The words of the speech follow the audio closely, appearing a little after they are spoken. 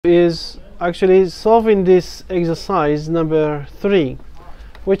is actually solving this exercise number 3,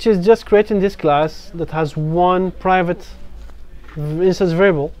 which is just creating this class that has one private instance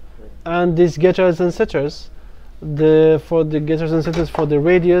variable and these getters and setters, for the getters and setters for the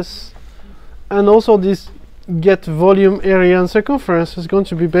radius, and also this get volume, area and circumference is going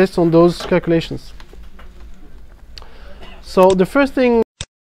to be based on those calculations. So the first thing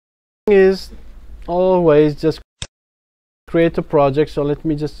is always just create a project. So let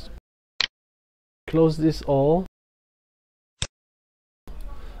me just close this all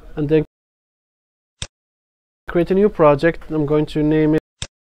and then create a new project. I'm going to name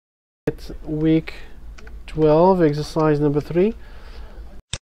it week 12 exercise number 3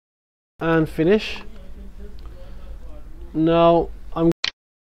 and finish. Now I'm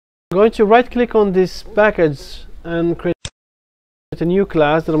going to right click on this package and create a new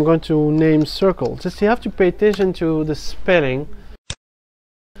class that I'm going to name circle. Just you have to pay attention to the spelling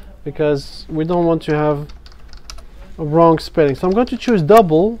because we don't want to have a wrong spelling. So I'm going to choose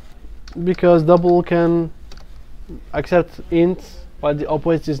double because double can accept int, but the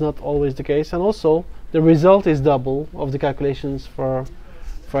opposite is not always the case, and also the result is double of the calculations for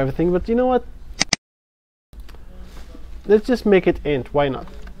everything. But you know what, let's just make it int. Why not?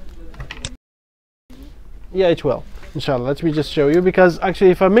 Yeah, it will, inshallah. Let me just show you, because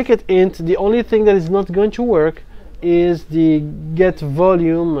actually if I make it int, the only thing that is not going to work is the get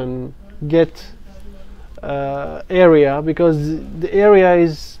volume and get area, because the area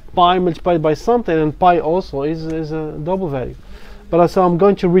is pi multiplied by something, and pi also is a double value. But so I'm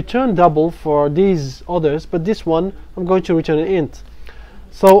going to return double for these others, but this one I'm going to return an int.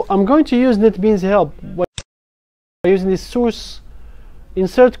 So I'm going to use NetBeans help by using this source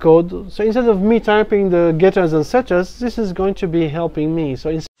insert code. So instead of me typing the getters and setters, this is going to be helping me. So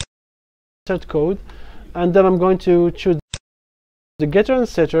insert code, and then I'm going to choose the getter and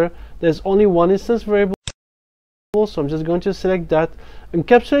setter. There's only one instance variable, so I'm just going to select that.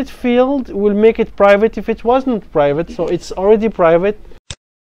 Encapsulate field will make it private if it wasn't private, so it's already private.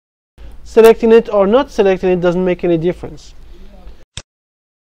 Selecting it or not selecting it doesn't make any difference.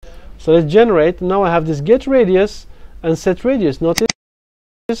 So let's generate. Now I have this get radius and set radius. Notice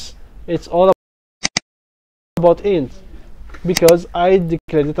it's all about int because I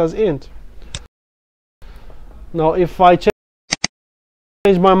declared it as int. Now if I change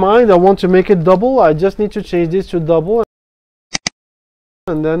my mind, I want to make it double, I just need to change this to double,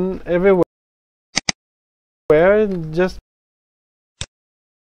 and then everywhere just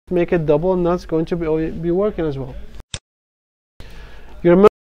make it double, and that's going to be working as well. You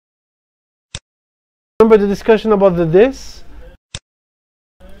remember the discussion about the this,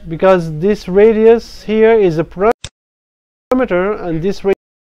 because this radius here is a parameter and this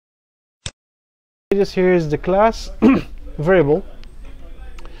radius here is the class variable.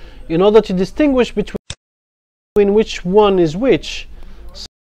 In order to distinguish between which one is which,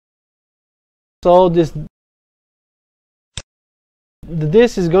 so this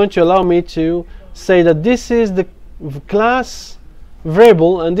is going to allow me to say that this is the class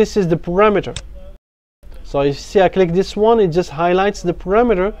variable and this is the parameter. So you see I click this one, it just highlights the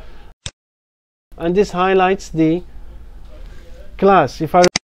parameter and this highlights the class. If I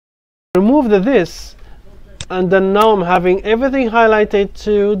remove the this, and then now I'm having everything highlighted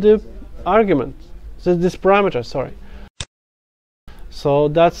to the argument, so this parameter, sorry. So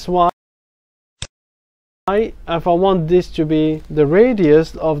that's why if I want this to be the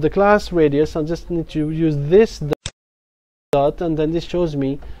radius of the class radius, I just need to use this dot, and then this shows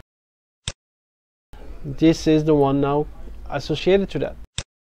me this is the one now associated to that.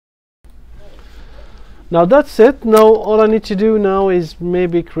 Now that's it. Now all I need to do now is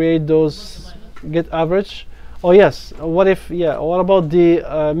maybe create those get average. Oh yes, what if, yeah, what about the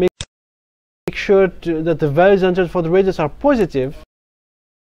make sure that the values entered for the radius are positive.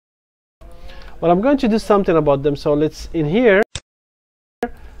 Well, I'm going to do something about them. So let's, in here,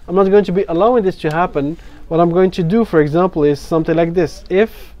 I'm not going to be allowing this to happen. What I'm going to do, for example, is something like this.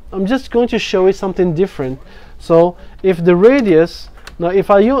 If I'm just going to show you something different. So if the radius, now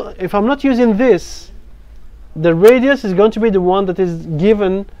if I'm not using this, the radius is going to be the one that is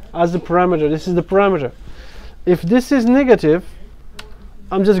given as the parameter. This is the parameter. If this is negative,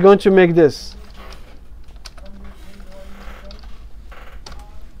 I'm just going to make this.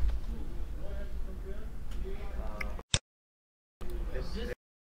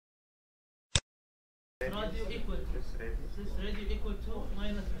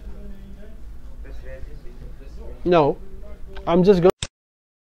 No, I'm just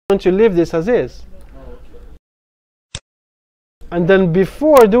going to leave this as is. And then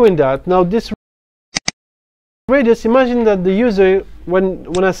before doing that, now this radius, imagine that the user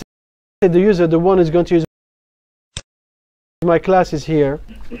when I say the user, the one is going to use my class is here.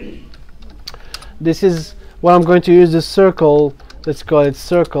 This is what I'm going to use the circle. Let's call it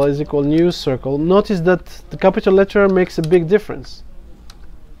circle is equal new circle. Notice that the capital letter makes a big difference.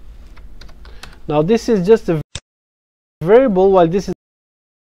 Now this is just a variable, while this is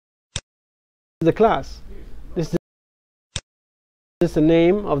the class. This is the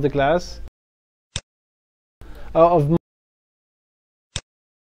name of the class of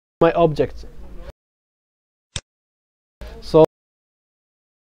my object. So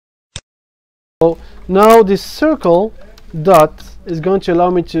now this circle dot is going to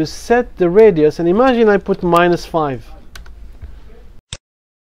allow me to set the radius, and imagine I put -5.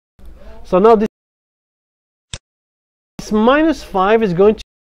 So now this -5 is going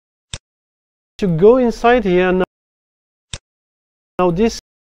to go inside here. Now this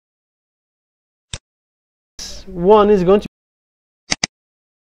one is going to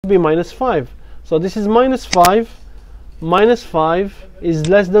be -5. So this is -5. -5 is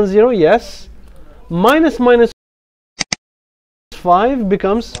less than 0, yes. -5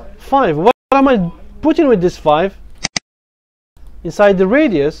 becomes 5. What am I putting with this 5? Inside the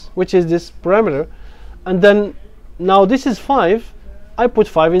radius, which is this parameter, and then now this is 5. I put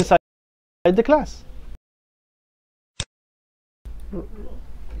 5 inside the class.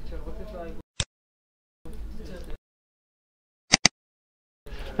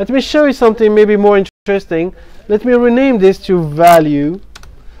 Let me show you something maybe more interesting. Let me rename this to value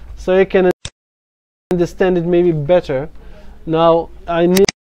so you can understand it maybe better. Now I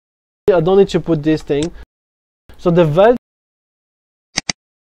don't need to put this thing. So the value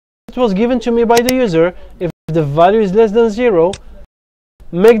that was given to me by the user, if the value is less than 0,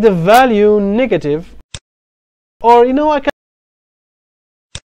 make the value negative, or you know, I can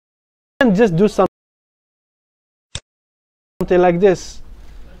just do something like this,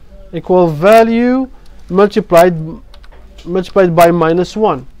 equal value multiplied by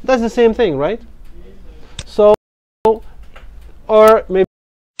 -1. That's the same thing, right? So, or maybe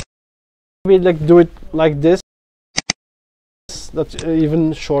like do it like this. That's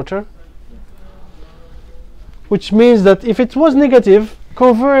even shorter, which means that if it was negative,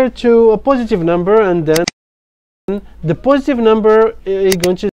 convert it to a positive number, and then the positive number is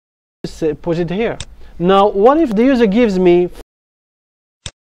going to put it here. Now what if the user gives me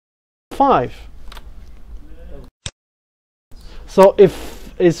 5? So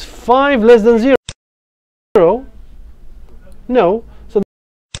if is 5 less than 0? No. So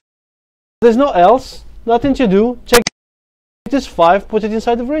there's no else, nothing to do. Check this 5, put it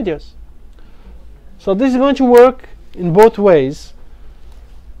inside the radius. So this is going to work in both ways.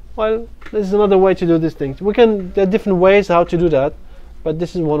 Well, this is another way to do this thing. There are different ways how to do that, but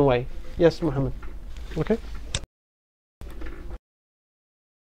this is one way. Yes, Mohammed. Okay.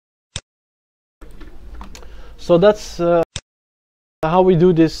 So that's how we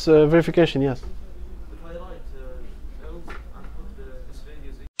do this verification. Yes. If I write else and put this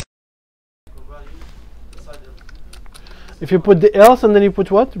radius equal value inside the, if you put the else and then you put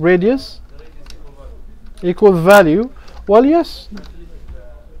what? Radius the radius equal value. Well, yes.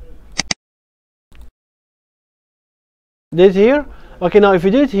 Did here? Okay, now if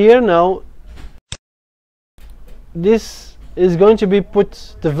you did here, now this is going to be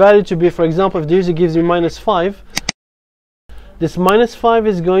put the value to be, for example, if the user gives you -5, this -5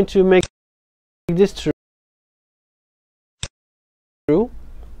 is going to make this true.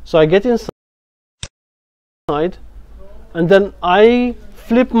 So I get inside, and then I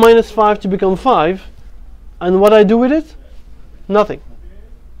flip -5 to become 5, and what I do with it? Nothing.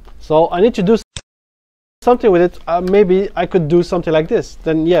 So I need to do something with it. Maybe I could do something like this,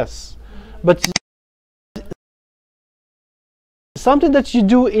 then yes. But something that you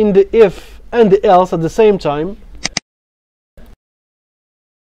do in the if and the else at the same time,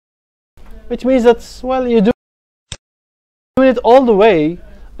 which means that, well, you do it all the way.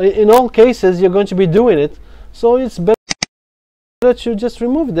 In all cases you're going to be doing it, so it's better to just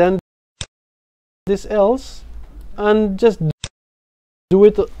remove then this else and just do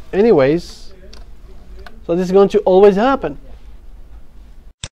it anyways. So this is going to always happen.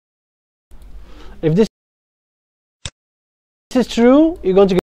 If this is true, you're going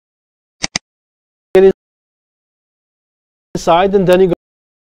to get inside, and then you're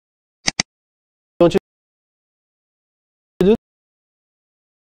going to do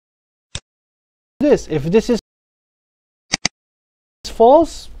this. If this is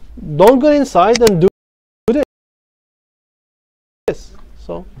false, don't go inside and do this.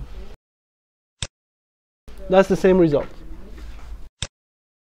 So that's the same result.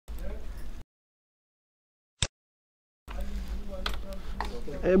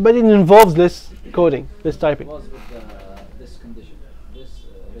 but it involves less coding, less typing. Was with this condition, this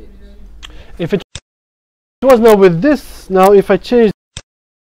radius. If it was now with this, now if I change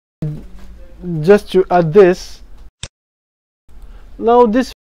just to add this, now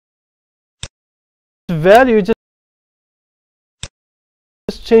this value just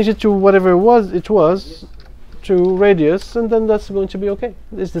change it to whatever it was to radius, and then that's going to be okay.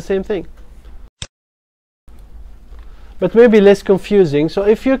 It's the same thing, but maybe less confusing. So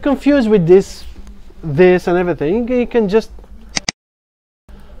if you're confused with this and everything, you can just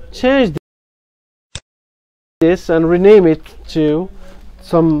change this and rename it to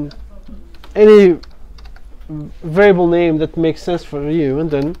any variable name that makes sense for you,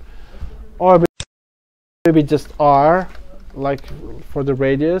 and then, or maybe just R, like for the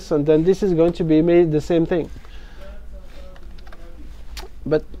radius, and then this is going to be made the same thing.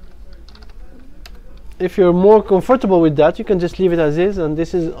 But if you're more comfortable with that, you can just leave it as is, and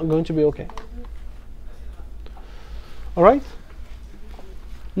this is going to be okay. All right.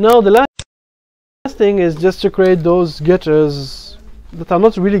 Now the last thing is just to create those getters that are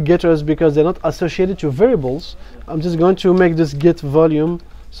not really getters because they're not associated to variables. I'm just going to make this get volume,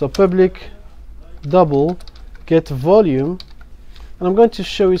 so public double get volume, and I'm going to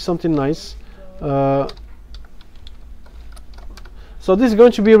show you something nice. So this is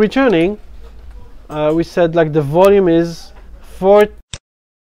going to be returning, we said like the volume is 4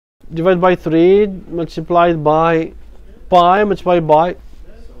 divided by 3 multiplied by pi multiplied by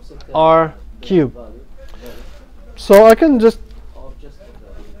r cube. So I can just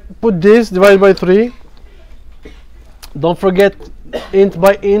put this divided by 3. Don't forget int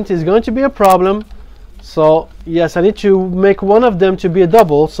by int is going to be a problem. So yes, I need to make one of them to be a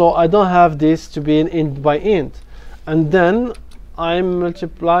double, so I don't have this to be an int by int. And then I'm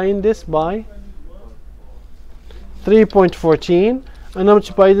multiplying this by 3.14, and I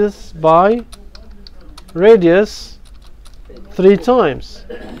multiply this by radius 3 times.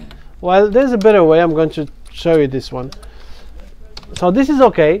 Well, there's a better way. I'm going to show you this one. So this is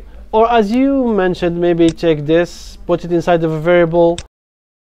okay. Or as you mentioned, maybe take this, put it inside of a variable,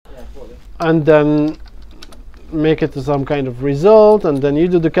 and then make it to some kind of result, and then you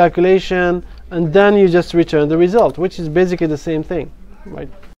do the calculation, and then you just return the result, which is basically the same thing, right?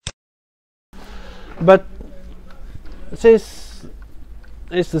 But since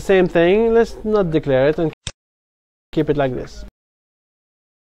it's the same thing, let's not declare it and keep it like this.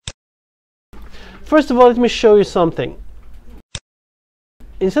 First of all, let me show you something.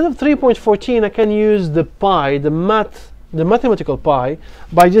 Instead of 3.14, I can use the pi, the mathematical pi,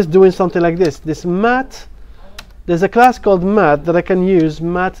 by just doing something like this. This math, there's a class called math that I can use,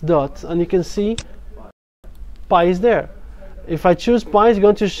 math dot, and you can see pi is there. If I choose pi, it's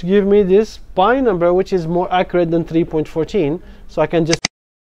going to give me this pi number, which is more accurate than 3.14, so I can just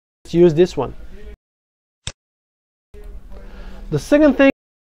use this one. The second thing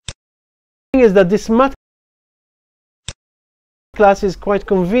is that this math class is quite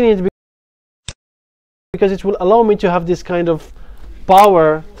convenient because it will allow me to have this kind of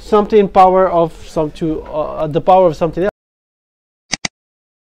power, something power of the power of something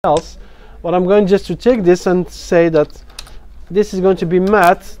else. But I'm going just to take this and say that this is going to be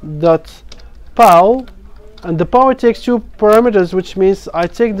math.pow, and the power takes 2 parameters, which means I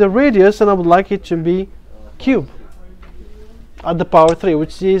take the radius and I would like it to be cube at the power 3,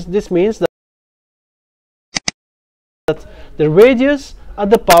 which is, this means that the radius at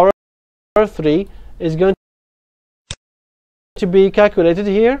the power 3 is going to be calculated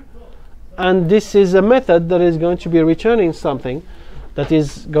here, and this is a method that is going to be returning something that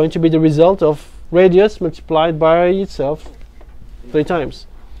is going to be the result of radius multiplied by itself 3 times.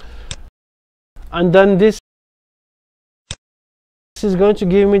 And then this is going to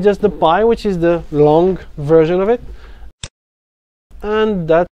give me just the pi, which is the long version of it, and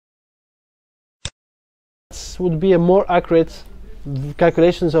that would be a more accurate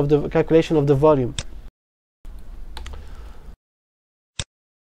calculation of the volume.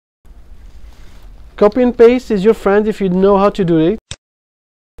 Copy and paste is your friend if you know how to do it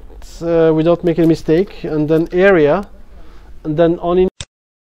without making a mistake. And then area, and then all you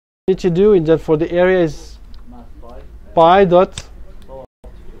need to do is that for the area is pi dot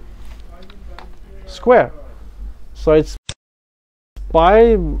square. So it's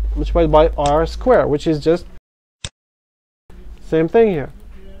pi multiplied by r square, which is just same thing here.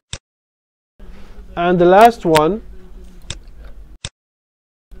 And the last one,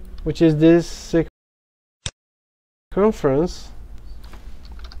 which is this circumference.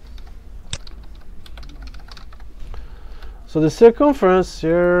 So the circumference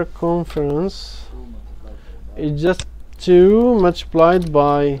is just 2 multiplied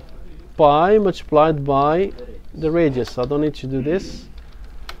by pi multiplied by the radius. I don't need to do this.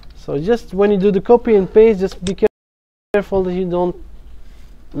 So just when you do the copy and paste, just be careful that you don't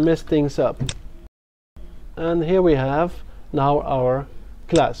mess things up. And here we have now our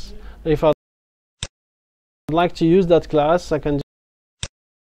class. If I'd like to use that class, I can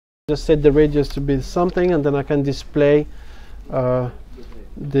just set the radius to be something, and then I can display the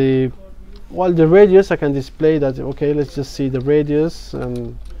radius. I can display that. Okay, let's just see the radius,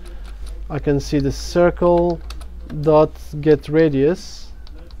 and I can see the circle dot get radius,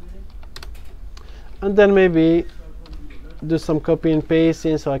 and then maybe do some copy and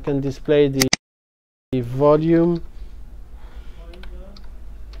pasting so I can display the volume.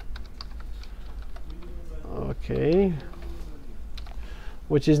 Okay,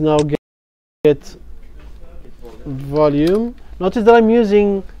 which is now get volume. Notice that I'm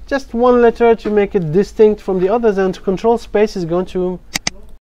using just one letter to make it distinct from the others, and control space is going to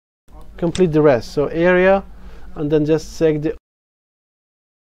complete the rest. So area, and then just select the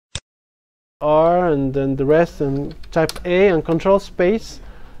R, and then the rest, and type A and control space,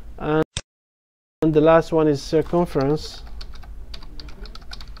 and the last one is circumference,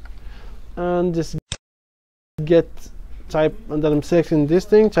 and just get type, and then I'm selecting this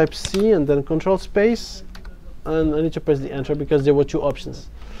thing, type C, and then control space, and I need to press the enter because there were two options.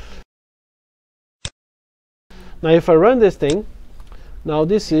 Now if I run this thing, now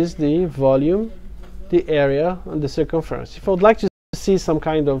this is the volume, the area, and the circumference. If I would like to see some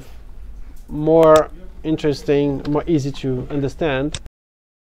kind of more interesting, more easy to understand,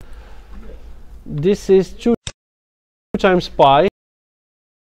 this is 2 times pi,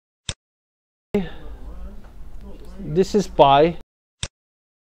 this is pi,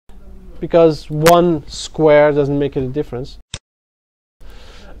 because 1 square doesn't make any difference,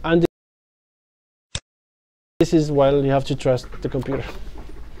 and this is, well, you have to trust the computer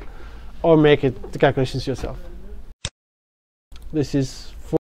or make it the calculations yourself. This is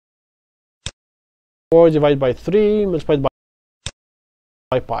 4 divided by 3 multiplied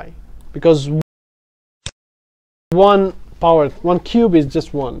by pi, because 1 cube is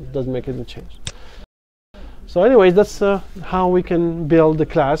just 1, doesn't make any change. So anyways, that's how we can build the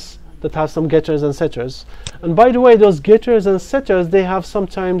class that has some getters and setters. And by the way, those getters and setters, they have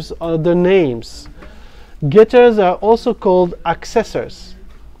sometimes other names. Getters are also called accessors.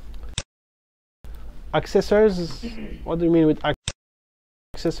 Accessors, what do you mean with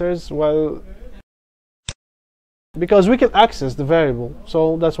accessors? Well, because we can access the variable,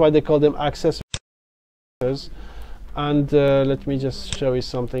 so that's why they call them accessors. And let me just show you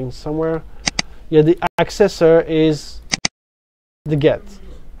something somewhere. Yeah, the accessor is the get,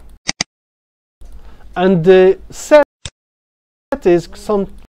 and the set is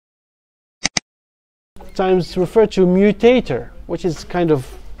sometimes referred to mutator, which is kind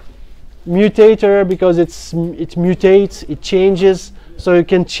of mutator because it mutates, it changes, so you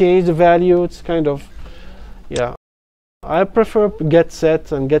can change the value. It's kind of, yeah, I prefer get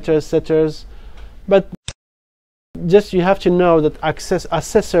set and getters, setters, but just you have to know that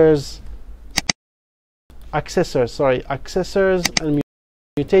accessors and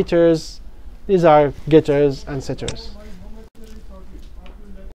mutators, these are getters and setters.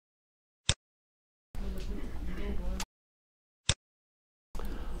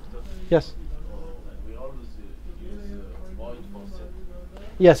 Yes. We always use void for set.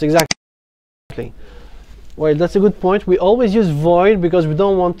 Yes, exactly. Well, that's a good point. We always use void because we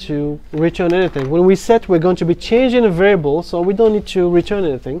don't want to return anything. When we set, we're going to be changing a variable, so we don't need to return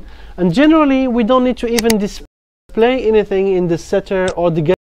anything. And generally, we don't need to even display anything in the setter or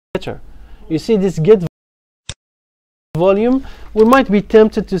the getter. You see this get volume, we might be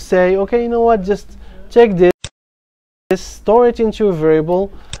tempted to say, okay, you know what, just check this, store it into a variable,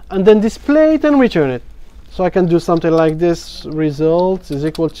 and then display it and return it. So I can do something like this, result is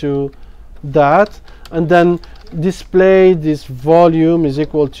equal to that, and then display this volume is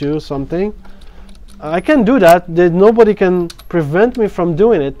equal to something. I can do that, nobody can prevent me from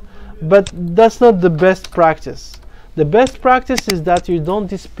doing it, but that's not the best practice. The best practice is that you don't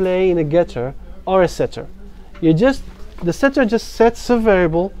display in a getter or a setter. The setter just sets a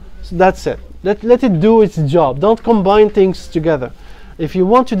variable, so that's it. Let it do its job. Don't combine things together. If you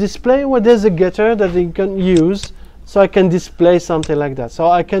want to display, well, there's a getter that you can use, so I can display something like that. So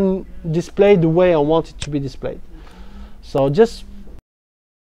I can display the way I want it to be displayed. So just,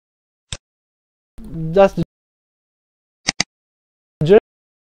 that's the general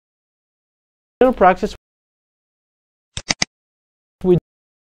practice. We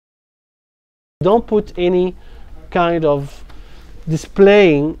don't put any kind of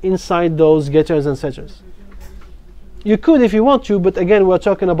displaying inside those getters and setters. You could if you want to, but again, we're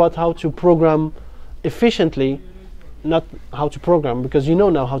talking about how to program efficiently, not how to program, because you know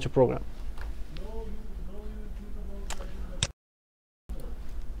now how to program.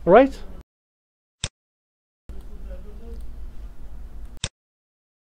 All right?